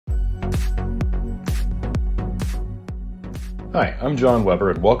Hi, I'm John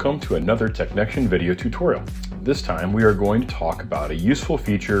Weber and welcome to another TechNexion video tutorial. This time we are going to talk about a useful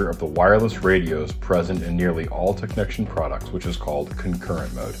feature of the wireless radios present in nearly all TechNexion products, which is called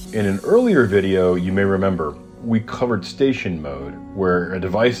concurrent mode. In an earlier video, you may remember, we covered station mode, where a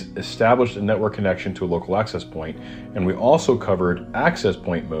device established a network connection to a local access point, and we also covered access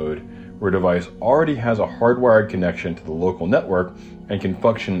point mode, where a device already has a hardwired connection to the local network and can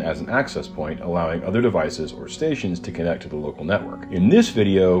function as an access point, allowing other devices or stations to connect to the local network. In this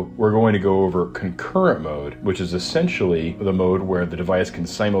video, we're going to go over concurrent mode, which is essentially the mode where the device can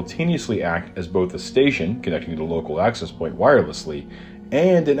simultaneously act as both a station connecting to the local access point wirelessly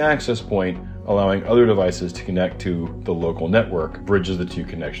and an access point allowing other devices to connect to the local network, bridges the two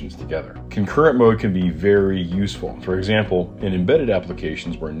connections together. Concurrent mode can be very useful. For example, in embedded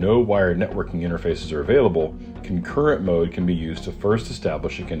applications where no wired networking interfaces are available, concurrent mode can be used to first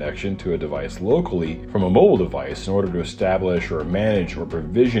establish a connection to a device locally from a mobile device in order to establish or manage or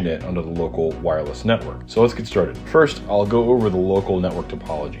provision it onto the local wireless network. So let's get started. First, I'll go over the local network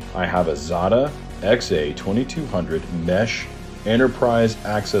topology. I have a ZATA XA2200 mesh enterprise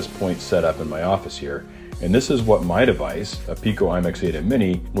access point setup in my office here, and this is what my device, a Pico IMX8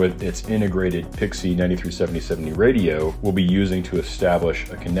 Mini with its integrated Pixie 937070 radio, will be using to establish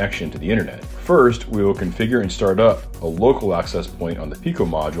a connection to the internet. First, we will configure and start up a local access point on the Pico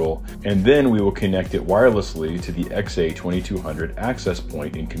module, and then we will connect it wirelessly to the XA2200 access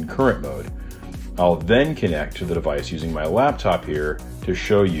point in concurrent mode. I'll then connect to the device using my laptop here to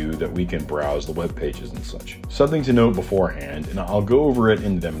show you that we can browse the web pages and such. Something to note beforehand, and I'll go over it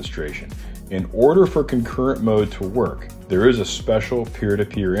in the demonstration. In order for concurrent mode to work, there is a special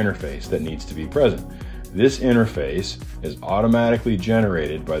peer-to-peer interface that needs to be present. This interface is automatically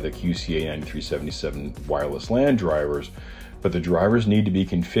generated by the QCA 9377 wireless LAN drivers, but the drivers need to be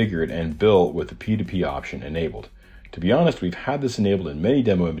configured and built with the P2P option enabled. To be honest, we've had this enabled in many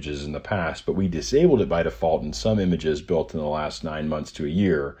demo images in the past, but we disabled it by default in some images built in the last 9 months to a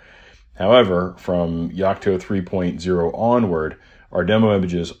year. However, from Yocto 3.0 onward, our demo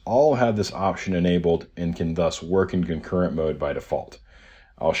images all have this option enabled and can thus work in concurrent mode by default.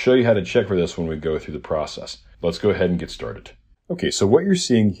 I'll show you how to check for this when we go through the process. Let's go ahead and get started. Okay, so what you're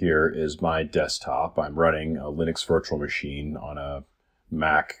seeing here is my desktop. I'm running a Linux virtual machine on a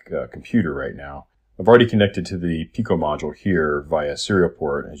Mac computer right now. I've already connected to the Pico module here via serial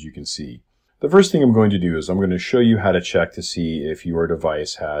port, as you can see. The first thing I'm going to do is I'm going to show you how to check to see if your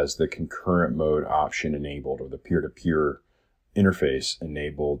device has the concurrent mode option enabled or the peer-to-peer interface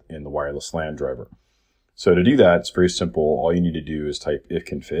enabled in the wireless LAN driver. So to do that, it's very simple. All you need to do is type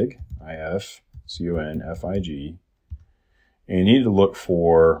ifconfig, ifconfig, and you need to look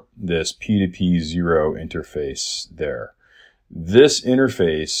for this P2P0 interface there. This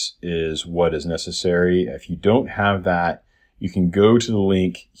interface is what is necessary. If you don't have that, you can go to the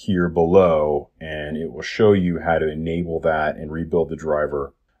link here below and it will show you how to enable that and rebuild the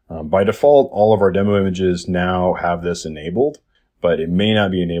driver. By default, all of our demo images now have this enabled, but it may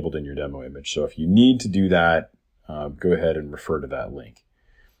not be enabled in your demo image. So if you need to do that, go ahead and refer to that link.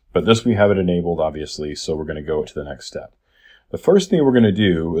 But this, we have it enabled, obviously, so we're going to go to the next step. The first thing we're going to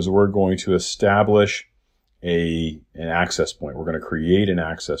do is we're going to establish an access point. We're going to create an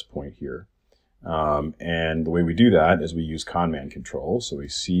access point here. And the way we do that is we use conman control. So we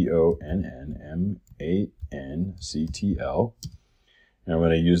CONNMANCTL. And I'm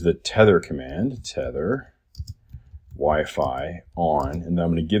going to use the tether command, tether Wi-Fi on, and then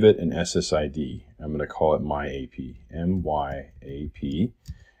I'm going to give it an SSID. I'm going to call it myAP, MYAP.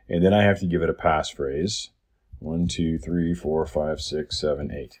 And then I have to give it a passphrase, 1, 2, 3, 4, 5, 6,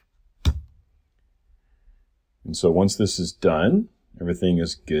 7, 8. And so once this is done, everything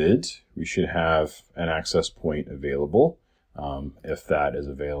is good. We should have an access point available, if that is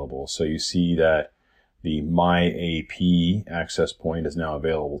available. So you see that the myAP access point is now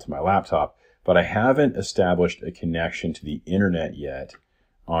available to my laptop, but I haven't established a connection to the internet yet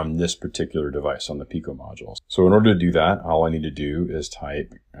on this particular device, on the Pico module. So in order to do that, all I need to do is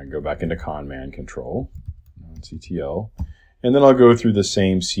type, I go back into conman control, CTL, and then I'll go through the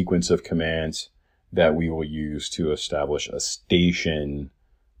same sequence of commands that we will use to establish a station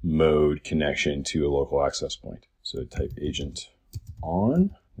mode connection to a local access point. So type agent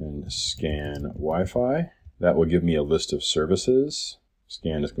on and scan Wi-Fi. That will give me a list of services.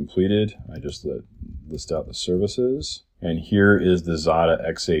 Scan is completed. I just list out the services. And here is the ZATA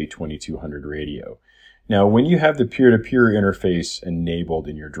XA2200 radio. Now, when you have the peer-to-peer interface enabled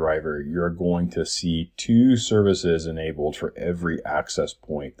in your driver, you're going to see 2 services enabled for every access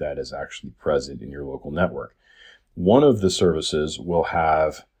point that is actually present in your local network. One of the services will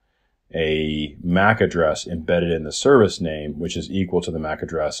have a MAC address embedded in the service name, which is equal to the MAC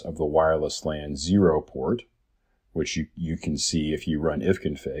address of the wireless LAN 0 port, which you can see if you run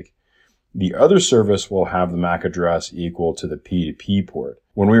ifconfig. The other service will have the MAC address equal to the P2P port.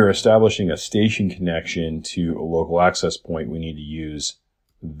 When we are establishing a station connection to a local access point, we need to use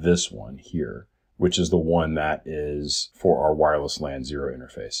this one here, which is the one that is for our wireless LAN 0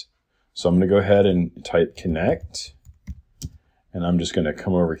 interface. So I'm going to go ahead and type connect, and I'm just going to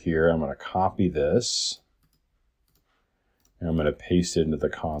come over here. I'm going to copy this, and I'm going to paste it into the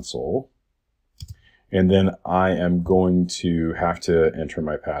console. And then I am going to have to enter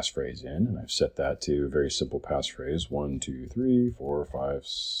my passphrase in, and I've set that to a very simple passphrase, 1, 2, 3, 4, 5,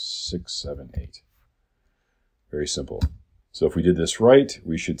 6, 7, 8. Very simple. So if we did this right,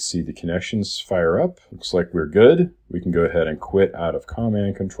 we should see the connections fire up. Looks like we're good. We can go ahead and quit out of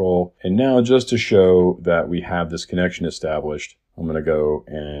command control. And now, just to show that we have this connection established, I'm going to go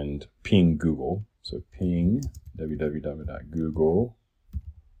and ping Google. So ping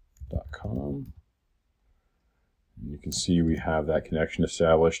www.google.com. And you can see we have that connection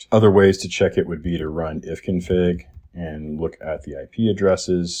established. Other ways to check it would be to run ifconfig and look at the IP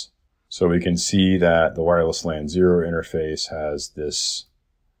addresses. So we can see that the wireless LAN 0 interface has this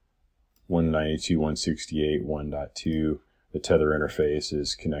 192.168.1.2. The tether interface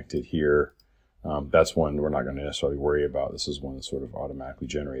is connected here. That's one we're not going to necessarily worry about. This is one that's sort of automatically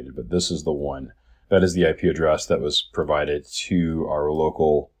generated, but this is the one. That is the IP address that was provided to our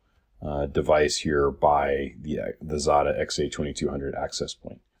local device here by the ZATA XA2200 access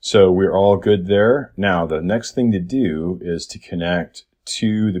point. So we're all good there. Now, the next thing to do is to connect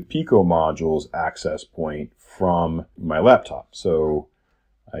to the Pico module's access point from my laptop. So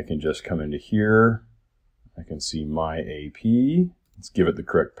I can just come into here. I can see my AP. Let's give it the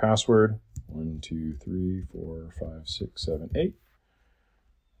correct password. 1, 2, 3, 4, 5, 6, 7, 8. I'm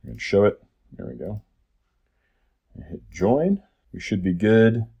going to show it. There we go. I hit join. We should be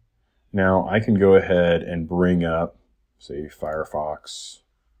good. Now I can go ahead and bring up, say, Firefox.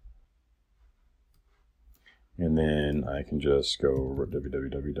 And then I can just go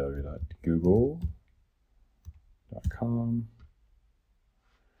www.google.com.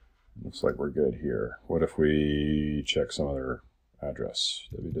 Looks like we're good here. What if we check some other address?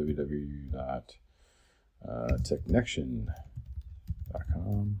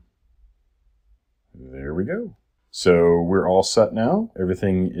 www.TechNexion.com. There we go. So we're all set now.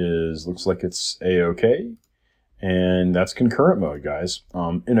 Everything looks like it's A-OK. And that's concurrent mode, guys.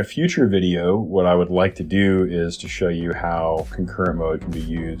 In a future video, what I would like to do is to show you how concurrent mode can be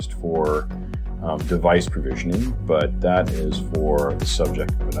used for device provisioning, but that is for the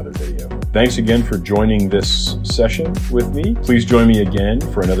subject of another video. Thanks again for joining this session with me. Please join me again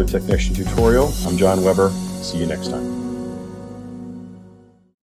for another TechNexion tutorial. I'm John Weber. See you next time.